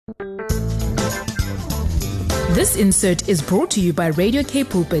This insert is brought to you by Radio K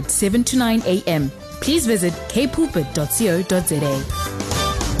Pulpit 7 to 9 a.m. Please visit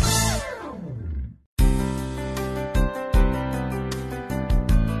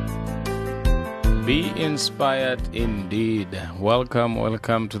kpulpit.co.za. Be inspired indeed.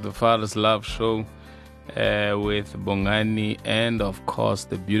 Welcome to the Father's Love Show with Bongani and of course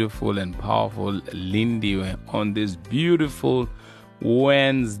the beautiful and powerful Lindy on this beautiful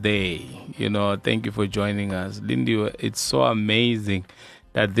Wednesday. Thank you for joining us. Lindy, it's so amazing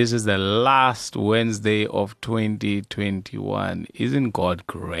that this is the last Wednesday of 2021. Isn't God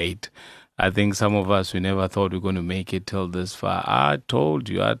great? I think some of us, we never thought we were going to make it till this far. I told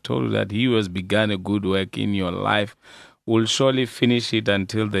you that He who has begun a good work in your life will surely finish it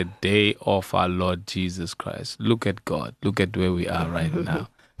until the day of our Lord Jesus Christ. Look at God. Look at where we are right now.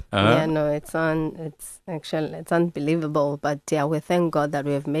 It's unbelievable. But we thank God that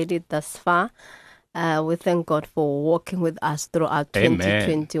we have made it thus far. We thank God for walking with us throughout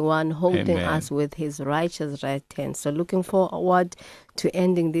 2021, holding us with His righteous right hand. So looking forward to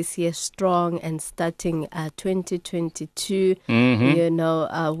ending this year strong and starting 2022,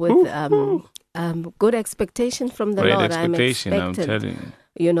 with good expectation from the Lord. I'm expectant,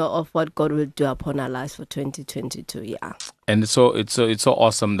 of what God will do upon our lives for 2022. Yeah. And so it's so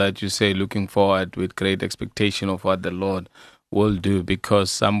awesome that you say looking forward with great expectation of what the Lord will do,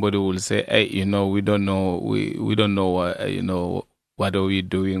 because somebody will say, hey, we don't know, we don't know, what are we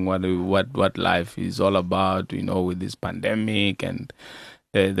doing, what life is all about, with this pandemic and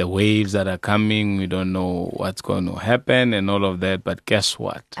the waves that are coming. We don't know what's going to happen and all of that. But guess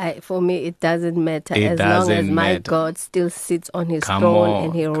what? For me, it doesn't matter as long as my God still sits on His throne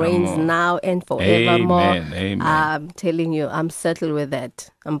and He reigns now and forevermore. Amen. I'm telling you, I'm settled with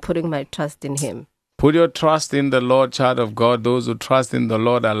that. I'm putting my trust in Him. Put your trust in the Lord, child of God. Those who trust in the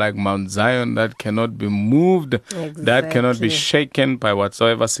Lord are like Mount Zion that cannot be moved, that cannot be shaken by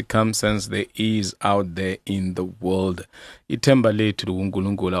whatsoever circumstance there is out there in the world.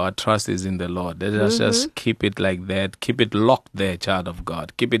 Our trust is in the Lord. Let us just keep it like that. Keep it locked there, child of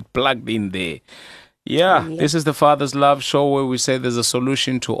God. Keep it plugged in there. Yeah, this is the Father's Love Show where we say there's a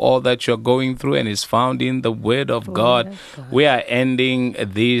solution to all that you're going through and is found in the Word of God. We are ending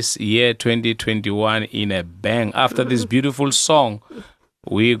this year 2021 in a bang. After this beautiful song,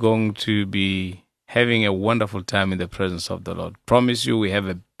 we're going to be having a wonderful time in the presence of the Lord. Promise you, we have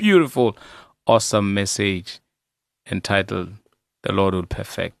a beautiful, awesome message entitled, The Lord Will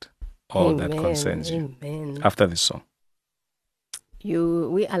Perfect All That Concerns You. After this song.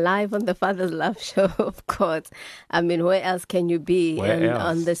 We are live on the Father's Love Show, of course. I mean, where else can you be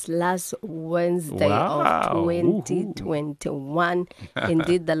on this last Wednesday of 2021?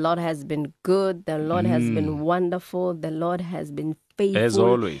 Indeed, the Lord has been good. The Lord has been wonderful. The Lord has been faithful. As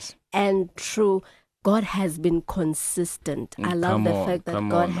always. And true. God has been consistent. I love the fact that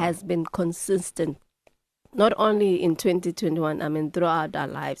God has been consistent. Not only in 2021, I mean, throughout our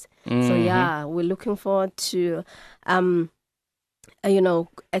lives. So, we're looking forward to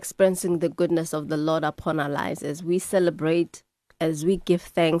experiencing the goodness of the Lord upon our lives as we celebrate, as we give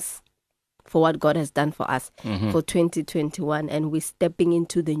thanks for what God has done for us for 2021. And we're stepping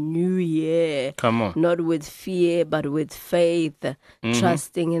into the new year. Come on. Not with fear, but with faith,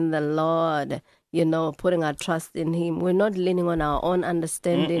 trusting in the Lord, putting our trust in Him. We're not leaning on our own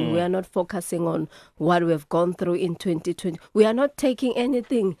understanding. We are not focusing on what we've gone through in 2020. We are not taking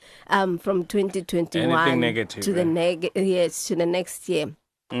anything from 2021 negative, to the to the next year.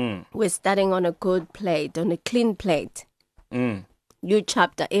 We're starting on a good plate, on a clean plate. New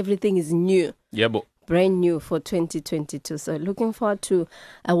chapter. Everything is new. Yeah, but brand new for 2022. So looking forward to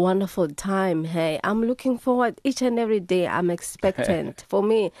a wonderful time. Hey, I'm looking forward each and every day. I'm expectant. For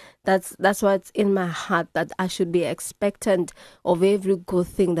me, that's what's in my heart, that I should be expectant of every good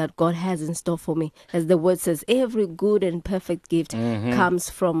thing that God has in store for me. As the word says, every good and perfect gift comes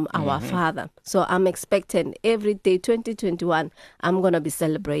from our Father. So I'm expectant every day. 2021, I'm going to be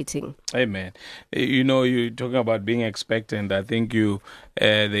celebrating. Amen. You're talking about being expectant. I think the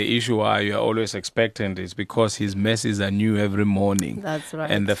issue why you're always expectant is because His mercies are new every morning. That's right.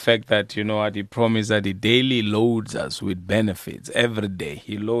 And the fact that, He promised that He daily loads us with benefits. Every day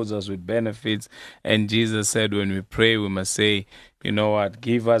He loads us with benefits. And Jesus said when we pray, we must say,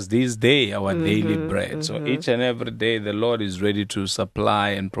 give us this day our daily bread. So each and every day the Lord is ready to supply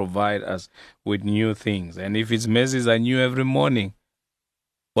and provide us with new things. And if His mercies are new every morning,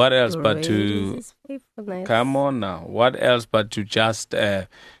 what else but to come on now? What else but to just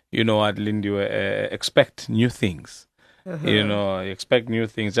Lindy, expect new things. Expect new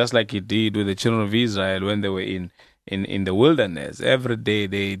things, just like He did with the children of Israel when they were in in the wilderness, every day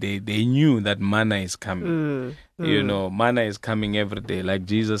they knew that manna is coming. You know, manna is coming every day. Like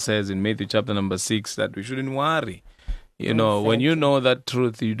Jesus says in Matthew chapter number 6 that we shouldn't worry. You know, when you know that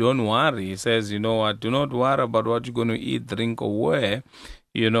truth, you don't worry. He says, you know what, do not worry about what you're going to eat, drink, or wear.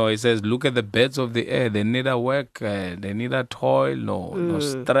 You know, he says, look at the birds of the air. They neither work, they neither toil, no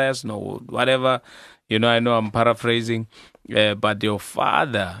stress, no whatever. You know, I know I'm paraphrasing, but your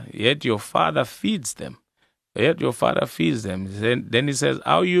father feeds them. Yet your father feeds them. Then he says,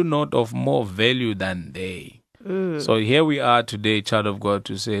 are you not of more value than they? So here we are today, child of God,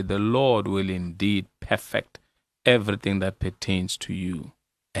 to say the Lord will indeed perfect everything that pertains to you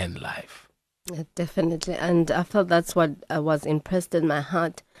and life. Yeah, definitely. And I felt that's what was impressed in my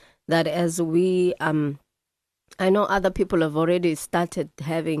heart, that as we I know other people have already started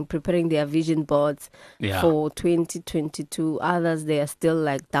preparing their vision boards for 2022. Others, they are still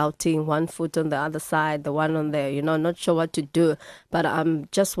like doubting, one foot on the other side, the one on there, not sure what to do. But I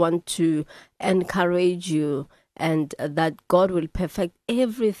just want to encourage you, and that God will perfect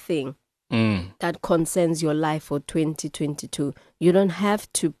everything that concerns your life for 2022. You don't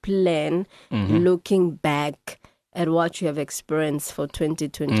have to plan looking back at what you have experienced for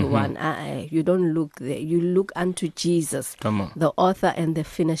 2021. You don't look there. You look unto Jesus, the author and the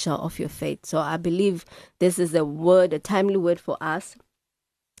finisher of your faith. So I believe this is a timely word for us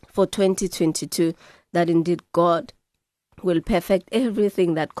for 2022, that indeed God will perfect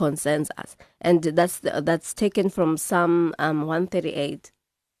everything that concerns us. And that's taken from Psalm 138.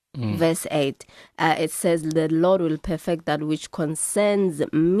 Verse 8, it says, the Lord will perfect that which concerns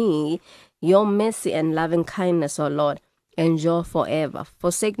me. Your mercy and loving kindness, O Lord, endure forever.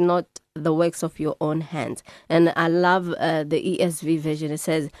 Forsake not the works of your own hands. And I love the ESV version. It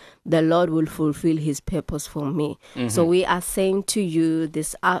says, the Lord will fulfill his purpose for me. So we are saying to you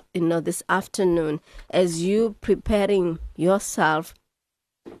this afternoon, as you preparing yourself,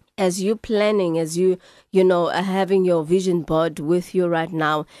 as you planning, as you having your vision board with you right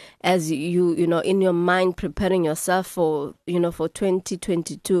now, as you in your mind preparing yourself for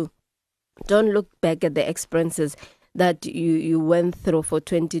 2022, don't look back at the experiences that you went through for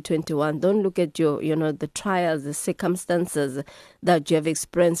 2021. Don't look at your the trials, the circumstances that you have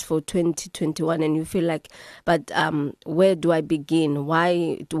experienced for 2021, and you feel like, but where do I begin?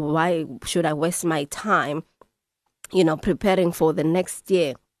 Why should I waste my time preparing for the next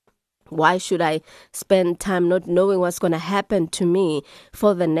year? Why should I spend time not knowing what's going to happen to me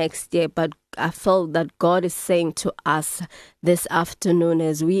for the next year? But I felt that God is saying to us this afternoon,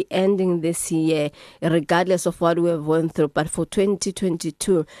 as we ending this year, regardless of what we have went through, but for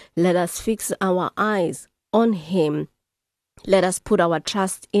 2022, let us fix our eyes on him. Let us put our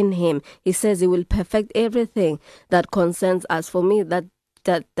trust in him. He says he will perfect everything that concerns us. For me, that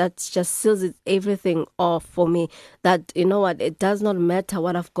just seals everything off for me. That, it does not matter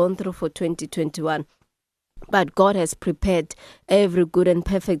what I've gone through for 2021. But God has prepared every good and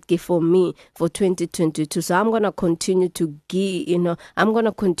perfect gift for me for 2022. So I'm going to continue to I'm going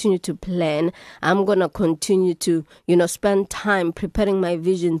to continue to plan. I'm going to continue to, spend time preparing my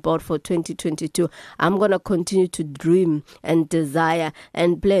vision board for 2022. I'm going to continue to dream and desire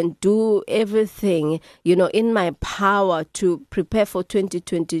and plan, do everything, in my power to prepare for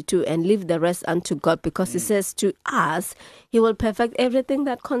 2022 and leave the rest unto God, because He says to us, He will perfect everything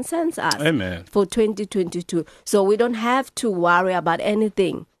that concerns us. Amen. For 2022. So we don't have to worry about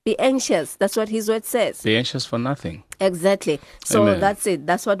anything. Be anxious. That's what His word says. Be anxious for nothing. Exactly. So Amen. That's it.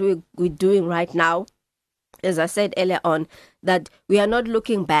 That's what we're doing right now. As I said earlier on, that we are not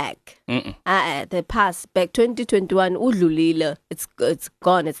looking back. The past, back 2021, udlulile, it's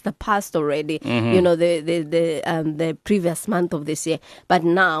gone. It's the past already. The previous month of this year. But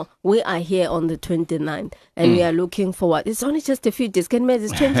now we are here on the 29th, and we are looking forward. It's only just a few days. Can you imagine?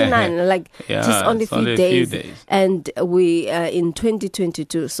 It's 29, just only a few days. And we are in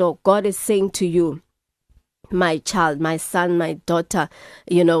 2022. So God is saying to you, my child, my son, my daughter,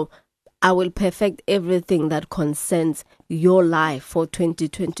 I will perfect everything that concerns your life for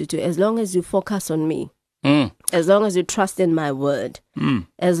 2022. As long as you focus on me, as long as you trust in my word,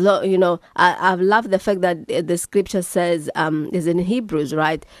 as long, I've loved the fact that the scripture says, is in Hebrews,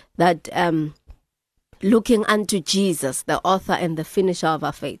 right? That looking unto Jesus, the author and the finisher of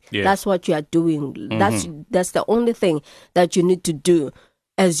our faith. Yeah. That's what you are doing. That's the only thing that you need to do.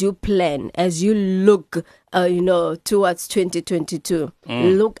 As you plan, as you look, towards 2022,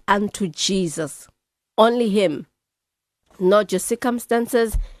 look unto Jesus, only Him, not your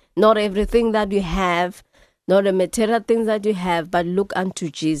circumstances, not everything that you have, not the material things that you have, but look unto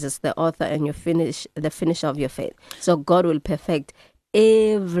Jesus, the author and the finisher of your faith. So God will perfect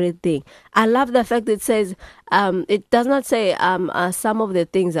everything. I love the fact it says, it does not say some of the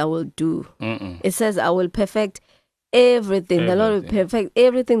things I will do. It says I will perfect everything. The Lord will perfect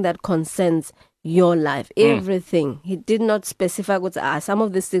everything that concerns your life, everything. He did not specify what some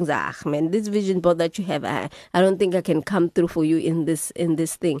of these things are, man, this vision board that you have, I don't think I can come through for you in this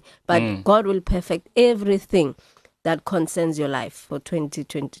thing. But God will perfect everything that concerns your life for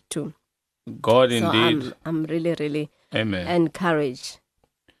 2022. God, so indeed. I'm really, really Amen. encouraged.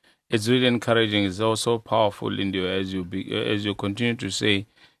 It's really encouraging. It's also powerful, India, as you continue to say,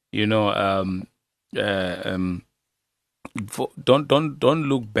 don't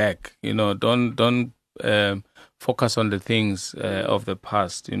look back. Don't focus on the things of the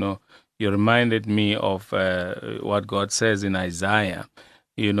past. You reminded me of what God says in Isaiah.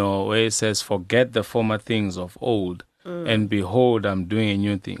 Where it says, "Forget the former things of old, and behold, I'm doing a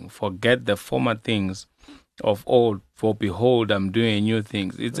new thing." Forget the former things of old, for behold, I'm doing a new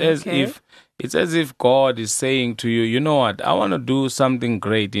thing. It's as if God is saying to you, you know what? I want to do something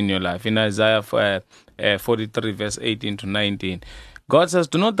great in your life. In Isaiah 43, verse 18 to 19. God says,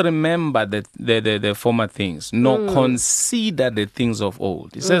 do not remember the former things, nor consider the things of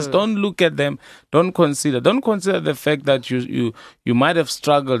old. He says, don't look at them, don't consider the fact that you might have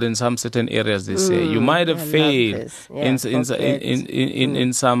struggled in some certain areas this year. You might have failed in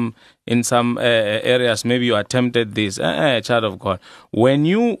some areas. Maybe you attempted this. Child of God, when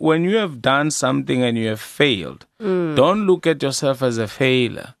you have done something and you have failed, don't look at yourself as a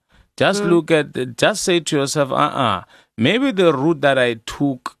failure. Just just say to yourself, maybe the route that I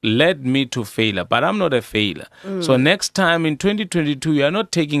took led me to failure, but I'm not a failure. So next time in 2022, you are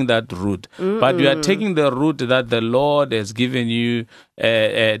not taking that route, but you are taking the route that the Lord has given you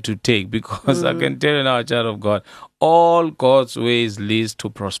to take. Because I can tell you now, child of God, all God's ways leads to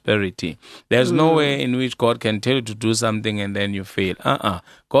prosperity. There's no way in which God can tell you to do something and then you fail.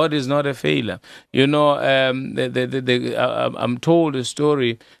 God is not a failure. I'm told a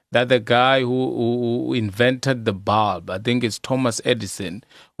story that the guy who invented the bulb, I think it's Thomas Edison,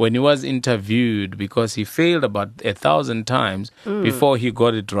 when he was interviewed, because he failed about 1,000 times before he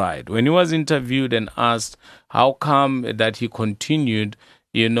got it right. When he was interviewed and asked how come that he continued,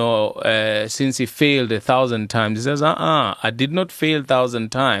 since he failed 1,000 times, he says, I did not fail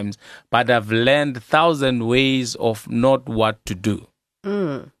 1,000 times, but I've learned 1,000 ways of not what to do.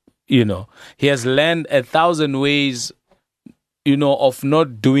 He has learned 1,000 ways of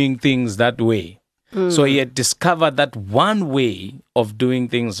not doing things that way. So he had discovered that one way of doing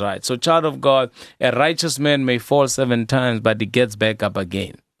things right. So, child of God, a righteous man may fall 7 times, but he gets back up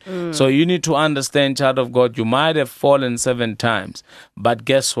again. So you need to understand, child of God, you might have fallen 7 times, but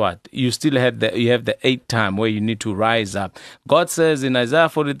guess what? You still have the 8th time where you need to rise up. God says in Isaiah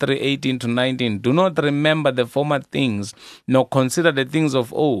 43, 18 to 19, do not remember the former things, nor consider the things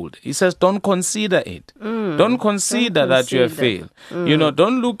of old. He says, don't consider it. Don't consider that you have failed.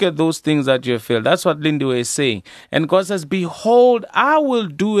 Don't look at those things that you have failed. That's what Lindy is saying. And God says, behold, I will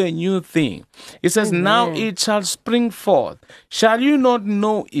do a new thing. He says, now it shall spring forth. Shall you not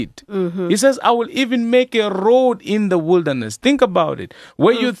know it? He says, I will even make a road in the wilderness. Think about it.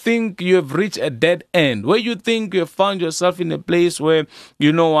 Where you think you have reached a dead end, where you think you have found yourself in a place where,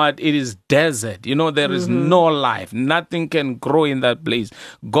 it is desert. There is no life. Nothing can grow in that place.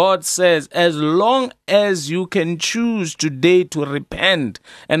 God says, as long as you can choose today to repent,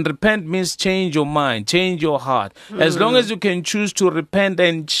 and repent means change your mind, change your heart. As long as you can choose to repent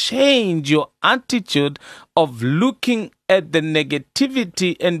and change your attitude of looking at the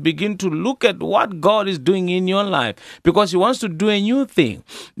negativity and begin to look at what God is doing in your life, because He wants to do a new thing.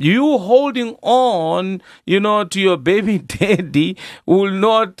 You holding on, to your baby daddy will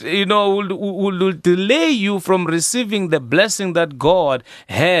not, will delay you from receiving the blessing that God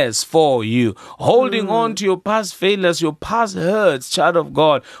has for you. Holding on to your past failures, your past hurts, child of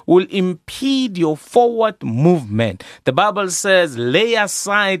God, will impede your forward movement. The Bible says, lay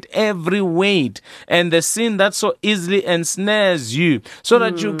aside every weight and the sin that so easily ensnares you, so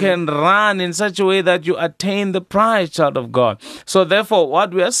that you can run in such a way that you attain the prize, child of God. So therefore,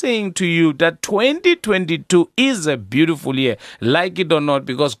 what we are saying to you, that 2022 is a beautiful year, like it or not,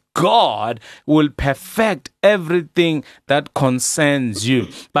 because God will perfect everything that concerns you.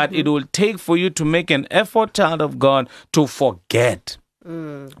 But it will take for you to make an effort, child of God, to forget.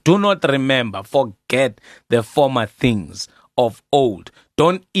 Do not remember, forget the former things of old.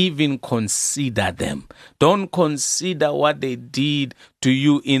 Don't even consider them. Don't consider what they did to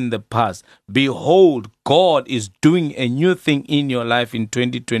you in the past. Behold, God is doing a new thing in your life in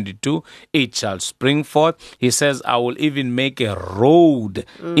 2022. It shall spring forth. He says, I will even make a road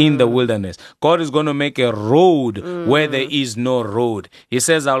in the wilderness. God is going to make a road where there is no road. He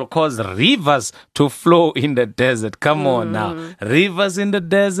says, I will cause rivers to flow in the desert. Come on now. Rivers in the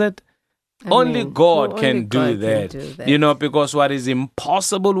desert? Only God can do that. You know, because what is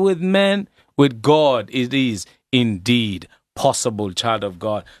impossible with man, with God, it is indeed possible, child of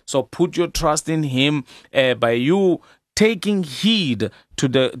God. So put your trust in Him by you taking heed to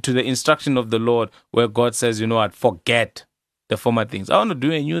the instruction of the Lord, where God says, you know what, forget the former things. I want to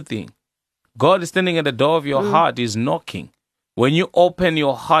do a new thing. God is standing at the door of your heart, He's knocking. When you open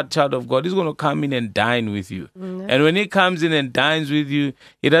your heart, child of God, He's going to come in and dine with you. And when He comes in and dines with you,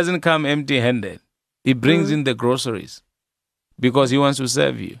 He doesn't come empty-handed. He brings in the groceries because He wants to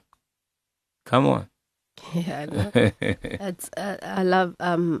serve you. Come on. Yeah, I love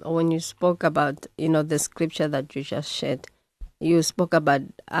when you spoke about, you know, the scripture that you just shared. You spoke about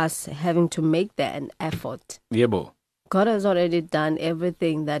us having to make an effort. Yeah, bo. God has already done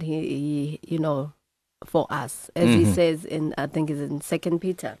everything that he you know, for us, as He says in, I think it's in 2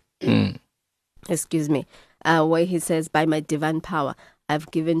 Peter, excuse me, where He says, by my divine power,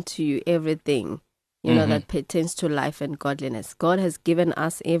 I've given to you everything, you know, that pertains to life and godliness. God has given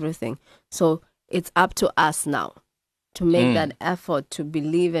us everything. So it's up to us now to make that effort to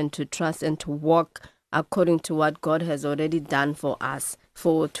believe and to trust and to walk according to what God has already done for us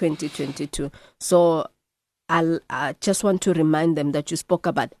for 2022. So I just want to remind them that you spoke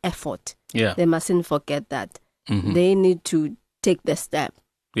about effort. Yeah. They mustn't forget that. They need to take the step.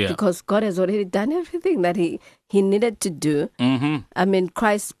 Yeah. Because God has already done everything that He needed to do. I mean,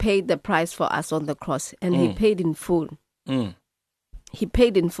 Christ paid the price for us on the cross, and He paid in full. He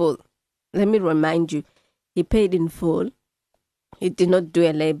paid in full. Let me remind you, He paid in full. He did not do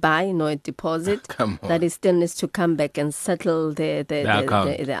a lay-by, nor a deposit. Come on. That He still needs to come back and settle the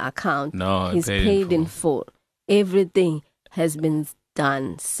account. No, He's paid in full. Everything has been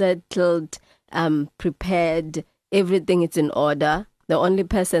done, settled, prepared. Everything is in order. The only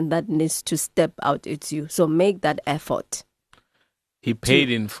person that needs to step out is you. So make that effort. He paid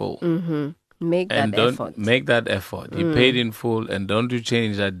in full. Make that effort. Make that effort. He paid in full, and don't you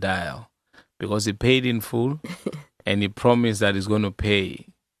change that dial, because He paid in full, and He promised that He's going to pay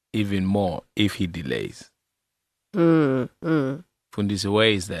even more if He delays. Fundisi, where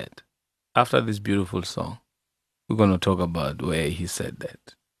is that? After this beautiful song, we're going to talk about where He said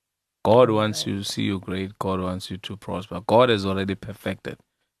that. God wants you to see you great. God wants you to prosper. God has already perfected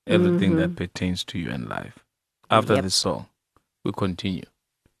everything that pertains to you in life. After this song, we continue.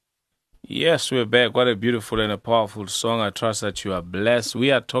 Yes, we're back. What a beautiful and a powerful song. I trust that you are blessed.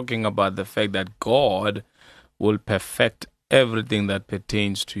 We are talking about the fact that God will perfect everything that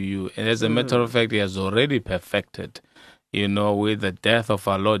pertains to you. And as a matter of fact, He has already perfected, you know, with the death of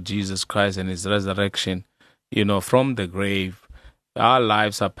our Lord Jesus Christ and His resurrection, you know, from the grave. Our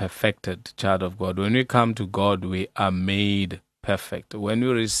lives are perfected, child of God. When we come to God, we are made perfect. When we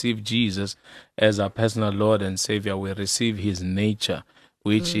receive Jesus as our personal Lord and Savior, we receive His nature,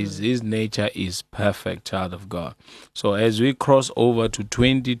 which is His nature is perfect, child of God. So as we cross over to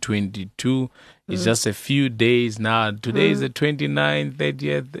 2022, it's just a few days now. Today is the 29th,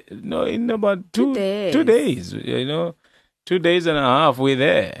 30th. No, in about 2 days, you know. 2 days and a half, we're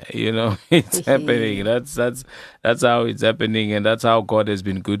there. You know, it's happening. That's how it's happening, and that's how God has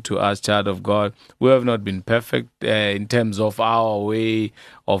been good to us, child of God. We have not been perfect in terms of our way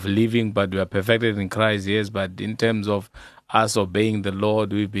of living, but we are perfected in Christ, yes. But in terms of us obeying the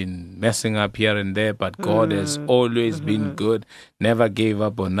Lord, we've been messing up here and there, but God has always been good, never gave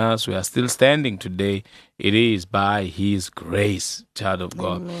up on us. We are still standing today. It is by His grace, child of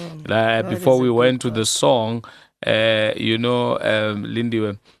God. Before we went to the song, you know,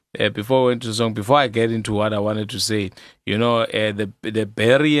 Lindy, before we went to the song, before I get into what I wanted to say, you know, the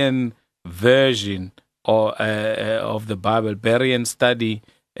Berean version of the Bible, Berean study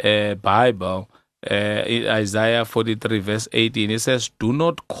Bible, Isaiah 43 verse 18, it says, do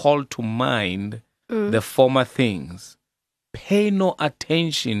not call to mind the former things. Pay no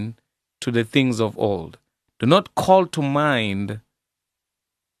attention to the things of old. Do not call to mind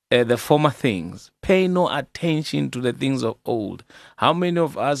the former things. Pay no attention to the things of old. How many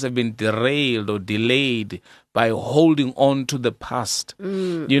of us have been derailed or delayed by holding on to the past?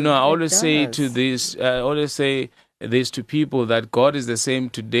 You know, I always say to this, I always say, this to people, that God is the same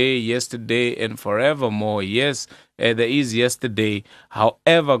today, yesterday, and forevermore. Yes, there is yesterday.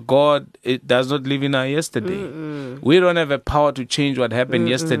 However, God, it does not live in our yesterday. We don't have a power to change what happened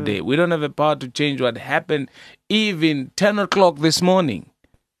yesterday. We don't have a power to change what happened even 10 o'clock this morning.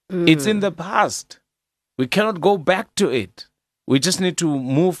 It's in the past. We cannot go back to it. We just need to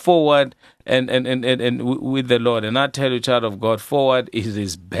move forward and with the Lord. And I tell you, child of God, forward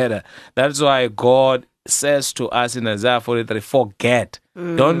is better. That's why God says to us in Isaiah 43, forget.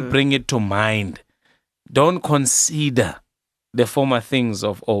 Don't bring it to mind. Don't consider the former things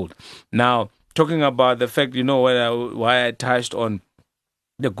of old. Now, talking about the fact, why I touched on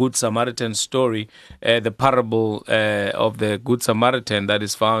the Good Samaritan story, the parable of the Good Samaritan that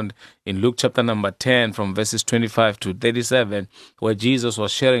is found in Luke chapter number 10 from verses 25 to 37, where Jesus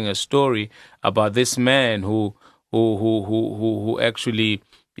was sharing a story about this man who actually,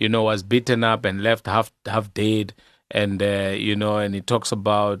 was beaten up and left half dead, and and he talks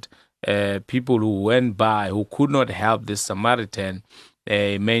about people who went by who could not help this Samaritan.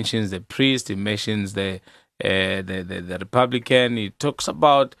 He mentions the priest. He mentions the Republican. He talks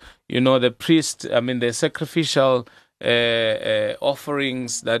about the priest. The sacrificial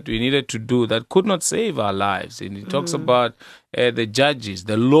offerings that we needed to do that could not save our lives, and he talks about the judges,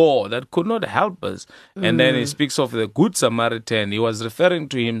 the law that could not help us. And then he speaks of the Good Samaritan. He was referring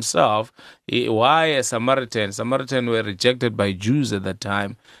to himself. Why a Samaritan? Samaritan were rejected by Jews at that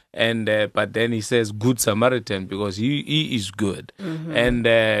time. And but then he says Good Samaritan because he is good. And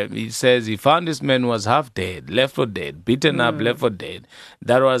he says he found this man who was half dead, left for dead, beaten up, left for dead.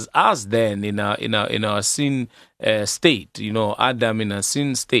 That was us then in our sin state, Adam in a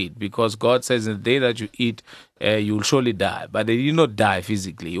sin state, because God says in the day that you eat, you will surely die. But he did not die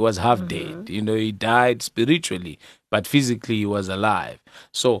physically. He was half dead. He died spiritually, but physically he was alive.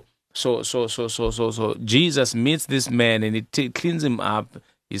 So Jesus meets this man and he cleans him up.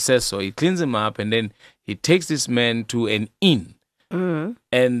 He says so. He cleans him up, and then he takes this man to an inn,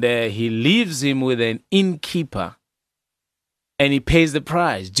 and he leaves him with an innkeeper, and he pays the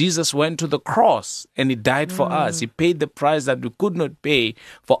price. Jesus went to the cross, and he died for us. He paid the price that we could not pay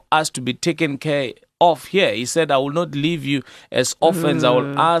for us to be taken care of here. He said, I will not leave you as orphans. I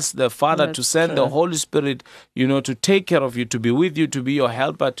will ask the Father to send the Holy Spirit, to take care of you, to be with you, to be your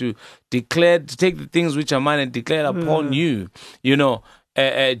helper, to take the things which are mine and declare upon you,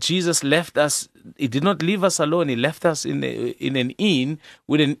 Jesus left us. He did not leave us alone. He left us in an inn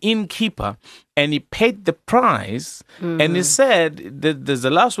with an innkeeper, and he paid the price. And he said, there's the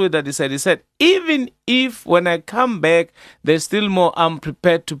last word that he said. He said, even if when I come back, there's still more, I'm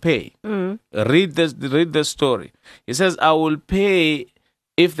prepared to pay. Read the story. He says, I will pay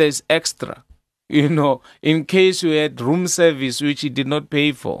if there's extra, in case you had room service, which he did not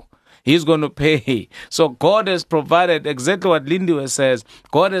pay for. He's going to pay. So God has provided exactly what Lindy says.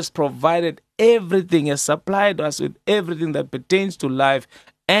 God has provided everything, has supplied us with everything that pertains to life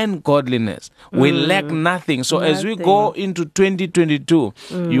and godliness. We lack nothing. So as we go into 2022,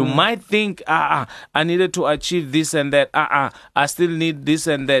 you might think, I needed to achieve this and that. I still need this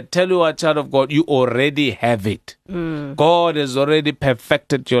and that. Tell you what, child of God, you already have it. God has already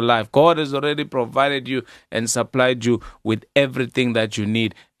perfected your life. God has already provided you and supplied you with everything that you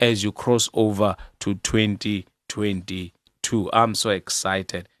need as you cross over to 2022. I'm so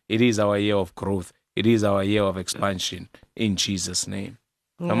excited. It is our year of growth. It is our year of expansion in Jesus' name.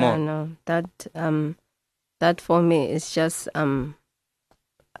 Come on. No, that for me is just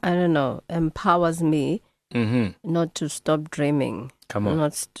empowers me not to stop dreaming. Come on.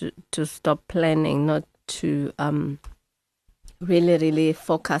 Not to stop planning, not to really, really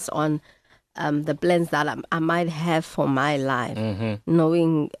focus on the plans that I might have for my life,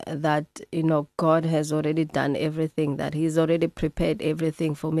 knowing that, God has already done everything, that He's already prepared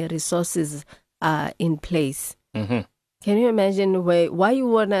everything for me. Resources are in place. Can you imagine why you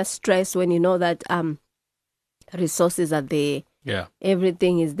want to stress when you know that resources are there? Yeah.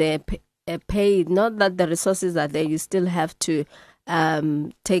 Everything is there, paid. Not that the resources are there, you still have to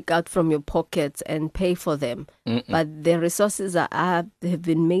take out from your pockets and pay for them. But the resources have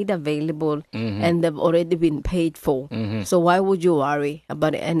been made available and they've already been paid for. So why would you worry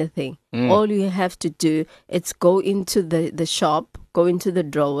about anything? All you have to do is go into the shop, go into the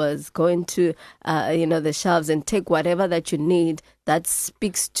drawers, go into the shelves and take whatever that you need that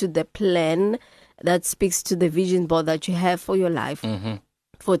speaks to the plan, that speaks to the vision board that you have for your life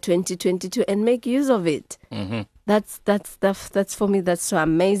for 2022, and make use of it. That's for me, that's so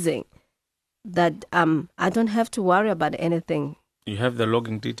amazing that I don't have to worry about anything. You have the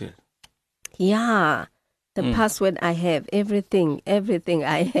login detail. Yeah. The password I have, everything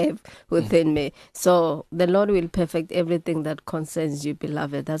I have within me. So the Lord will perfect everything that concerns you,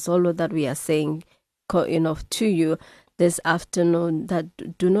 beloved. That's all that we are saying, to you this afternoon,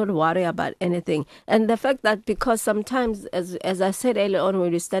 that do not worry about anything. And the fact that, because sometimes, as I said earlier on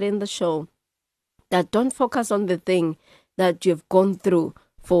when we started in the show, that don't focus on the thing that you've gone through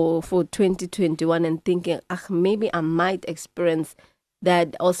for 2021 and thinking, maybe I might experience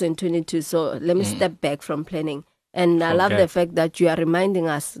that also in 22. So let me step back from planning. And I love the fact that you are reminding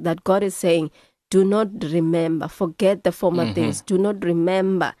us that God is saying, do not remember, forget the former things, do not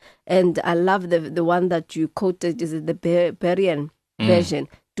remember. And I love the one that you quoted, is the Berean version.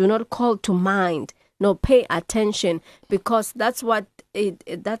 Do not call to mind, no, pay attention, because that's what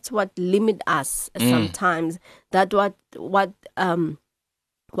limit us sometimes. That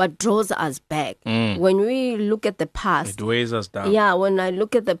what draws us back. When we look at the past, it weighs us down. Yeah, when I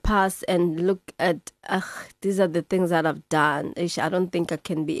look at the past and look at, these are the things that I've done, I don't think I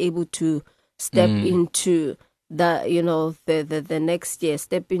can be able to step into the next year,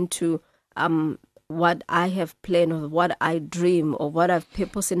 step into what I have planned, or what I dream, or what I've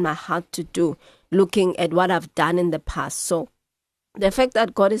purpose in my heart to do, looking at what I've done in the past. So the fact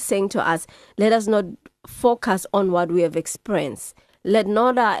that God is saying to us, let us not focus on what we have experienced. Let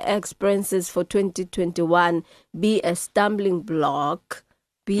not our experiences for 2021 be a stumbling block,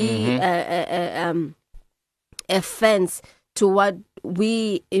 be a fence to what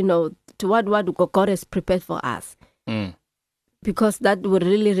to what God has prepared for us. Because that would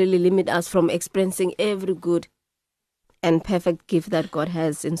really, really limit us from experiencing every good and perfect gift that God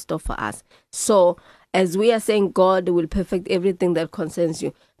has in store for us. So, as we are saying, God will perfect everything that concerns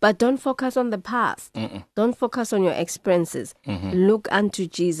you. But don't focus on the past. Don't focus on your experiences. Look unto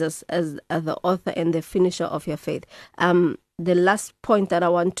Jesus as the author and the finisher of your faith. The last point that I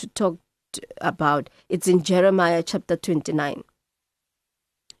want to talk about, it's in Jeremiah chapter 29.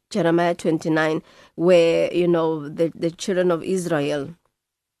 Jeremiah 29, where, the children of Israel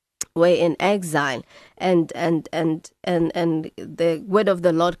were in exile, and the word of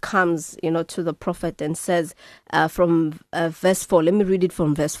the Lord comes, to the prophet and says, from verse 4, let me read it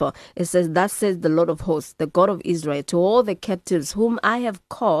from verse 4. It says, "Thus says the Lord of hosts, the God of Israel, to all the captives whom I have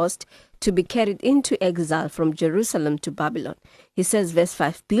caused to be carried into exile from Jerusalem to Babylon." He says, verse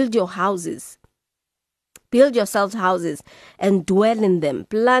 5, "Build your houses. Build yourselves houses and dwell in them.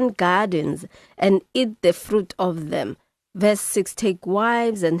 Plant gardens and eat the fruit of them." Verse 6, "Take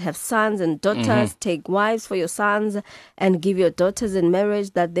wives and have sons and daughters. Take wives for your sons and give your daughters in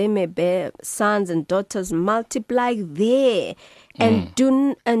marriage, that they may bear sons and daughters. Multiply there and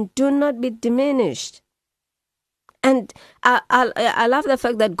do not be diminished." And I love the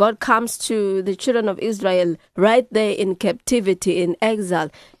fact that God comes to the children of Israel right there in captivity, in exile.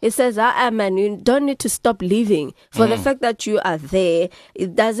 He says, man, you don't need to stop living. For the fact that you are there,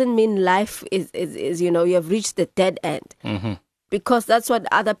 it doesn't mean life is you have reached the dead end. Because that's what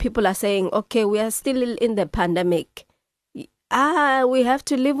other people are saying. Okay, we are still in the pandemic. We have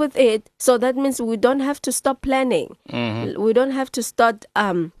to live with it. So that means we don't have to stop planning. We don't have to start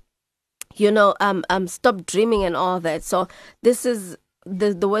stop dreaming and all that. So this is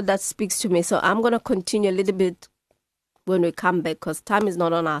the word that speaks to me. So I'm going to continue a little bit when we come back, because time is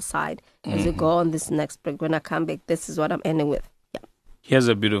not on our side as we go on this next break. When I come back, this is what I'm ending with. Yeah. Here's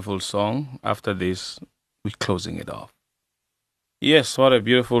a beautiful song. After this, we're closing it off. Yes, what a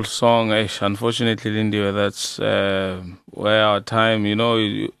beautiful song. Unfortunately, Lindy, that's where our time,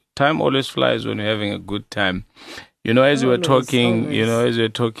 time always flies when you're having a good time. As you were talking,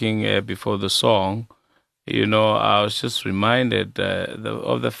 before the song, I was just reminded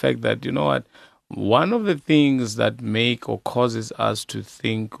of the fact that, one of the things that make or causes us to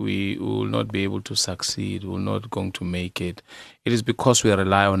think we will not be able to succeed, we're not going to make it, it is because we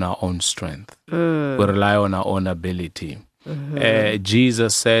rely on our own strength. We rely on our own ability.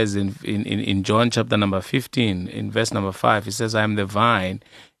 Jesus says in John chapter number 15, in verse number 5, he says, "I am the vine,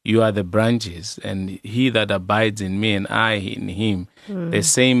 you are the branches, and he that abides in me and I in him, the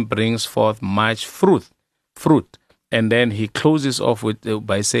same brings forth much fruit. And then he closes off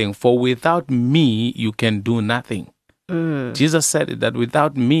by saying, "For without me you can do nothing." Jesus said that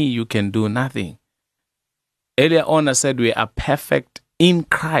without me you can do nothing. Earlier on I said we are perfect in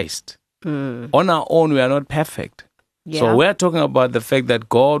Christ. On our own we are not perfect. Yeah. So we're talking about the fact that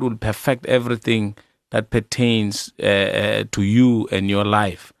God will perfect everything that pertains to you and your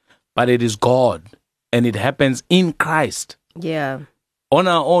life. But it is God, and it happens in Christ. Yeah. On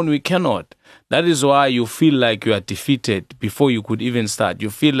our own, we cannot. That is why you feel like you are defeated before you could even start. You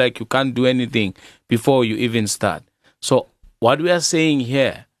feel like you can't do anything before you even start. So what we are saying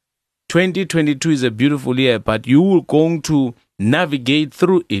here, 2022 is a beautiful year, but you're going to navigate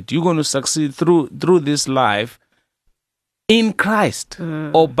through it. You're going to succeed through this life in Christ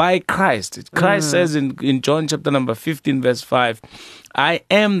or by Christ. Christ says in John chapter number 15, verse 5, I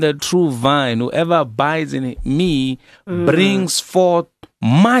am the true vine. Whoever abides in me brings forth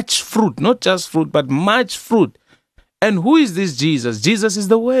much fruit. Not just fruit, but much fruit. And who is this Jesus? Jesus is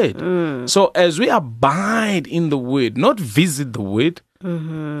the Word. So as we abide in the Word, not visit the Word,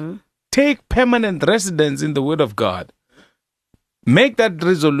 take permanent residence in the Word of God. Make that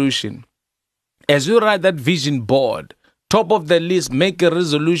resolution. As you write that vision board, top of the list, make a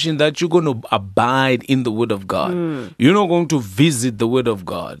resolution that you're going to abide in the Word of God. You're not going to visit the Word of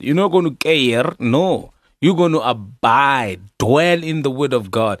God. You're not going to care. No. You're going to abide, dwell in the Word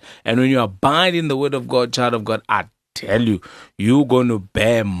of God. And when you abide in the Word of God, child of God, I tell you, you're going to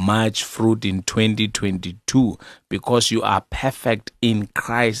bear much fruit in 2022 because you are perfect in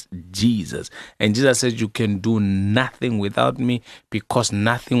Christ Jesus. And Jesus says you can do nothing without me because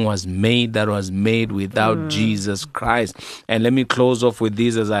nothing was made that was made without Jesus Christ. And let me close off with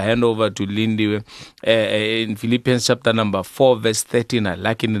this as I hand over to Lindy. In Philippians chapter number 4, verse 13, I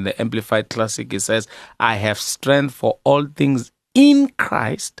like it in the Amplified Classic. It says, I have strength for all things in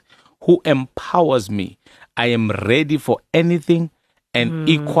Christ who empowers me. I am ready for anything and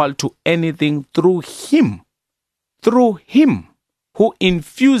equal to anything through Him who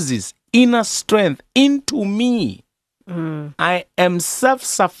infuses inner strength into me. I am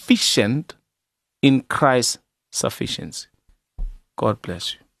self-sufficient in Christ's sufficiency. God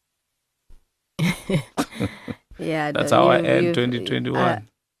bless you. That's how I end 2021.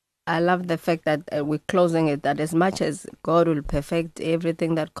 I love the fact that we're closing it, that as much as God will perfect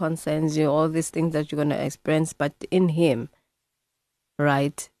everything that concerns you, all these things that you're going to experience, but in Him,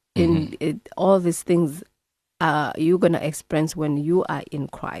 right? In it, all these things you're going to experience when you are in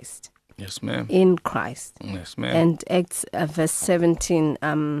Christ. Yes, ma'am. In Christ. Yes, ma'am. And Acts verse 17,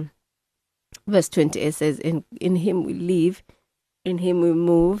 verse 28 says, in Him we live, in Him we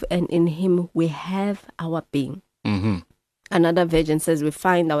move, and in Him we have our being. Another version says we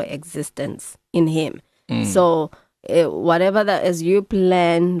find our existence in Him. So whatever that as you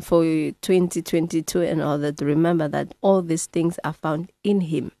plan for 2022 and all that, remember that all these things are found in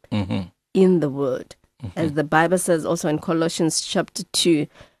Him, in the Word. As the Bible says also in Colossians chapter 2,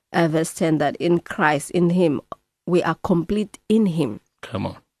 verse 10, that in Christ, in Him, we are complete in Him. Come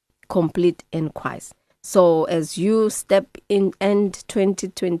on. Complete in Christ. So as you step in end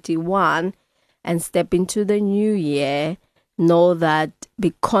 2021 and step into the new year, know that,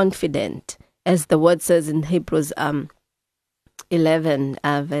 be confident, as the word says in Hebrews 11,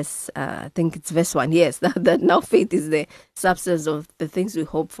 verse, I think it's verse 1. Yes, that now faith is the substance of the things we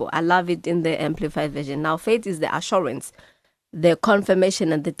hope for. I love it in the Amplified Version. Now faith is the assurance, the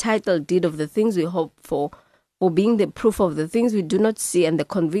confirmation, and the title deed of the things we hope for being the proof of the things we do not see, and the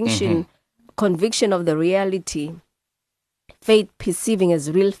conviction of the reality. Faith perceiving as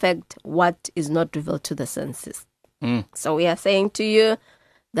real fact what is not revealed to the senses. So we are saying to you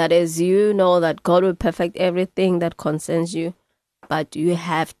that as you know that God will perfect everything that concerns you, but you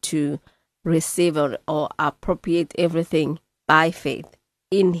have to receive or appropriate everything by faith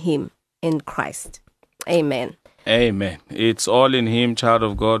in Him, in Christ. Amen. Amen. It's all in Him, child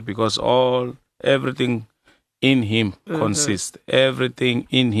of God, because everything in Him consists. Everything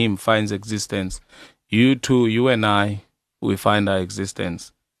in Him finds existence. You too, you and I, we find our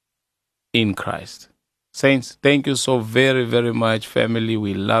existence in Christ. Saints, thank you so very, very much, family.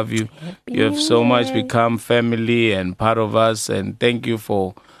 We love you. You have so much become family and part of us. And thank you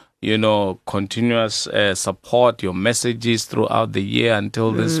for, continuous support, your messages throughout the year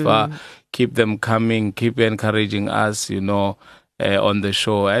until this far. Keep them coming. Keep encouraging us, on the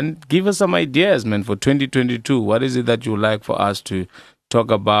show. And give us some ideas, man, for 2022. What is it that you would like for us to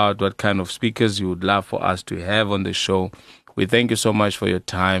talk about? What kind of speakers you would love for us to have on the show? We thank you so much for your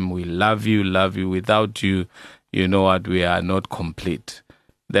time. We love you. Without you, you know what, we are not complete.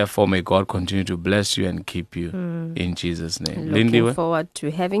 Therefore, may God continue to bless you and keep you in Jesus' name. Looking forward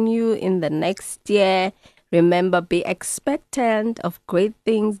to having you in the next year. Remember, be expectant of great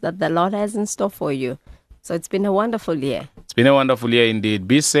things that the Lord has in store for you. So it's been a wonderful year. It's been a wonderful year indeed.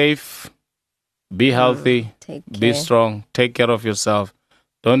 Be safe, be healthy, be strong, take care of yourself.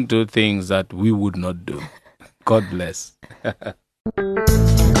 Don't do things that we would not do. God bless.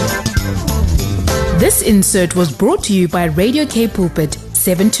 This insert was brought to you by Radio K Pulpit,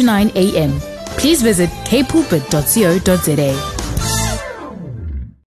 7 to 9 a.m. Please visit kpulpit.co.za.